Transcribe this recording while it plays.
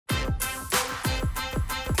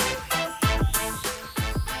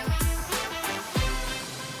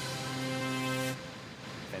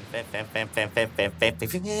Hi.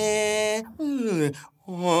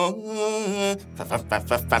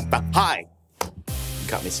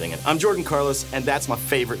 Got me singing. I'm Jordan Carlos, and that's my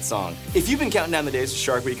favorite song. If you've been counting down the days to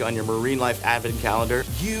Shark Week on your Marine Life Advent calendar,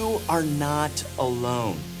 you are not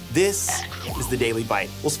alone. This is the Daily Bite.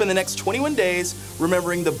 We'll spend the next 21 days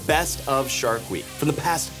remembering the best of Shark Week from the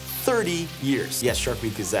past 30 years. Yes, Shark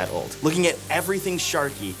Week is that old. Looking at everything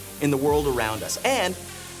sharky in the world around us, and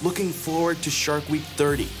looking forward to Shark Week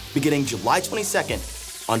 30, beginning July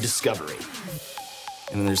 22nd on Discovery.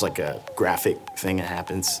 And then there's like a graphic thing that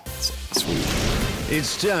happens. It's sweet.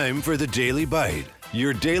 It's time for the Daily Bite,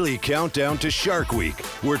 your daily countdown to Shark Week.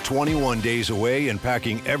 We're 21 days away and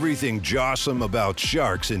packing everything jawsome about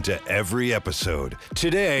sharks into every episode.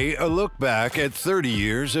 Today, a look back at 30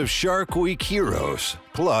 years of Shark Week heroes,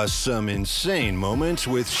 plus some insane moments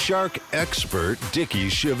with shark expert Dickie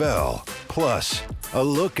Chivell, plus a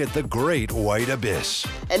look at the great white abyss.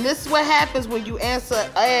 And this is what happens when you answer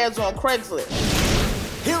ads on Craigslist.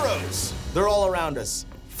 Heroes, they're all around us.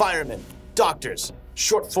 Firemen, doctors,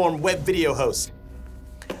 short-form web video hosts.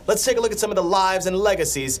 Let's take a look at some of the lives and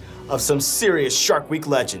legacies of some serious Shark Week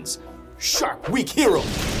legends. Shark Week hero.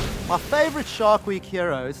 My favorite Shark Week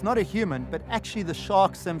hero is not a human, but actually the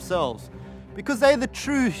sharks themselves, because they're the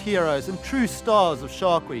true heroes and true stars of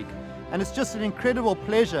Shark Week. And it's just an incredible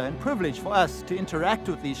pleasure and privilege for us to interact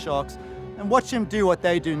with these sharks and watch them do what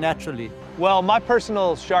they do naturally. Well, my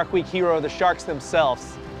personal Shark Week hero are the sharks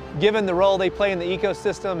themselves. Given the role they play in the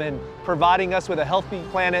ecosystem and providing us with a healthy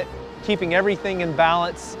planet, keeping everything in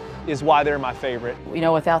balance is why they're my favorite. You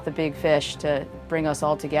know, without the big fish to bring us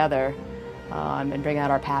all together and bring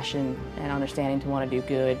out our passion and understanding to want to do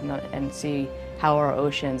good and see how our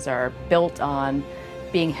oceans are built on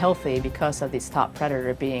being healthy because of this top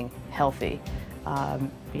predator being healthy.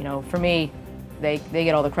 You know, for me, they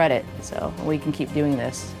get all the credit, so we can keep doing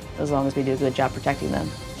this as long as we do a good job protecting them.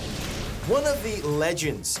 One of the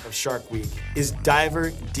legends of Shark Week is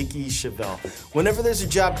diver Dickie Chivell. Whenever there's a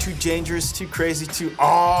job too dangerous, too crazy,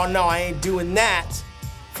 oh no, I ain't doing that,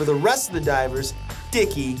 for the rest of the divers,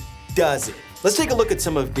 Dickie does it. Let's take a look at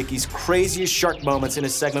some of Dickie's craziest shark moments in a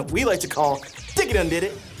segment we like to call Dickie Done Did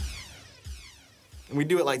It. And we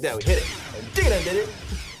do it like that, we hit it. Dickie Done Did It.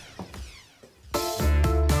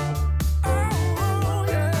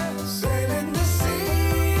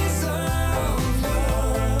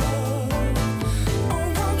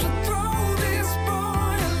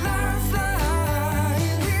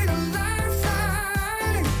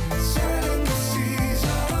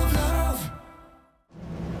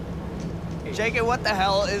 Jacob, what the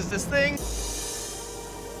hell is this thing?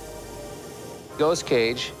 Ghost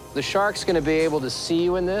cage. The shark's going to be able to see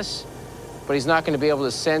you in this, but he's not going to be able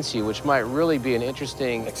to sense you, which might really be an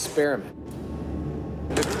interesting experiment.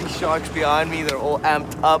 Look at these sharks behind me, they're all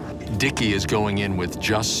amped up. Dickie is going in with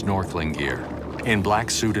just snorkeling gear. In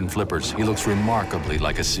black suit and flippers, he looks remarkably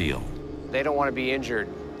like a seal. They don't want to be injured,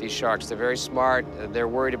 these sharks. They're very smart. They're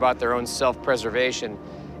worried about their own self-preservation.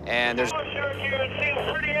 And there's...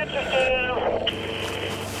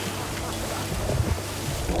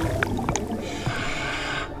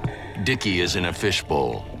 Dickie is in a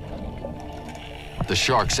fishbowl. The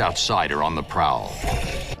sharks outside are on the prowl.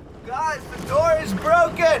 Guys, the door is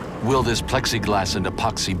broken! Will this plexiglass and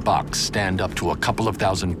epoxy box stand up to a couple of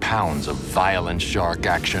thousand pounds of violent shark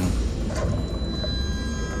action?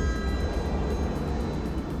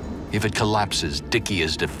 If it collapses, Dickie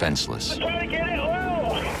is defenseless. Try to get it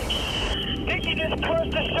low! Dickie just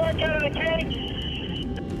pushed the shark out of the cage.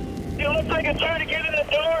 It looks like it's trying to get in the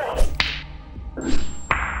door.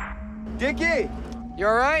 Dickie! You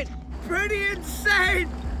all right? Pretty insane.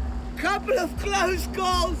 Couple of close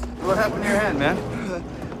calls. What happened to your hand, man?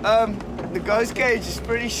 The ghost cage is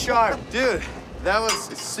pretty sharp. Dude, that was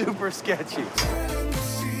super sketchy. Shark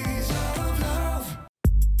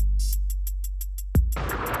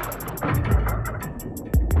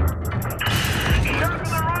on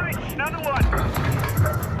the right, another one.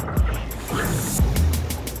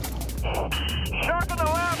 Shark on the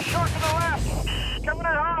left, shark on the left. Coming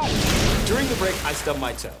in hot. During the break, I stubbed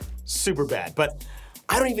my toe. Super bad, but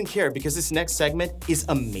I don't even care because this next segment is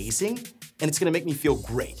amazing and it's gonna make me feel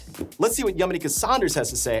great. Let's see what Yamanika Saunders has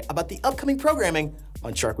to say about the upcoming programming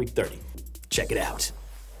on Shark Week 30. Check it out.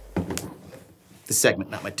 The segment,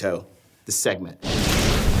 not my toe. The segment.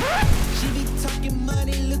 She be talking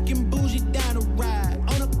money, looking bougie down a ride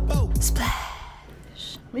on a boat.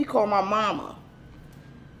 Splash. Me call my mama.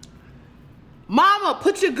 Mama,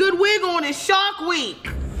 put your good wig on, it's Shark Week.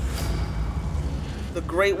 The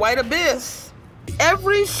Great White Abyss.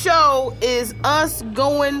 Every show is us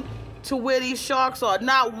going to where these sharks are.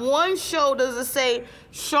 Not one show does it say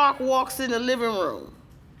shark walks in the living room.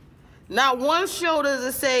 Not one show does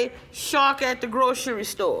it say shark at the grocery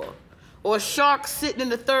store, or shark sitting in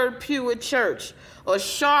the third pew at church, or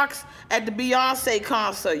sharks at the Beyonce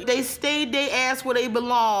concert. They stayed their ass where they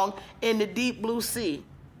belong, in the deep blue sea.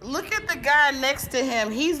 Look at the guy next to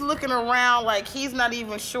him. He's looking around like he's not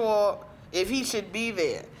even sure if he should be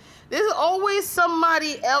there. There's always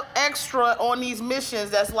somebody extra on these missions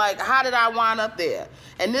that's like, how did I wind up there?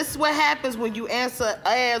 And this is what happens when you answer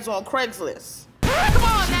ads on Craigslist. Come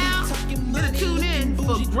on now, gonna tune in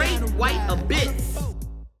for Great White Abyss.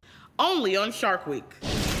 Only on Shark Week.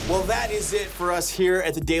 Well, that is it for us here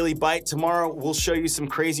at the Daily Bite. Tomorrow, we'll show you some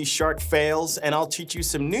crazy shark fails, and I'll teach you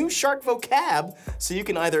some new shark vocab so you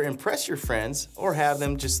can either impress your friends or have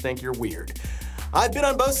them just think you're weird. I've been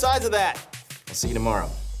on both sides of that. I'll see you tomorrow.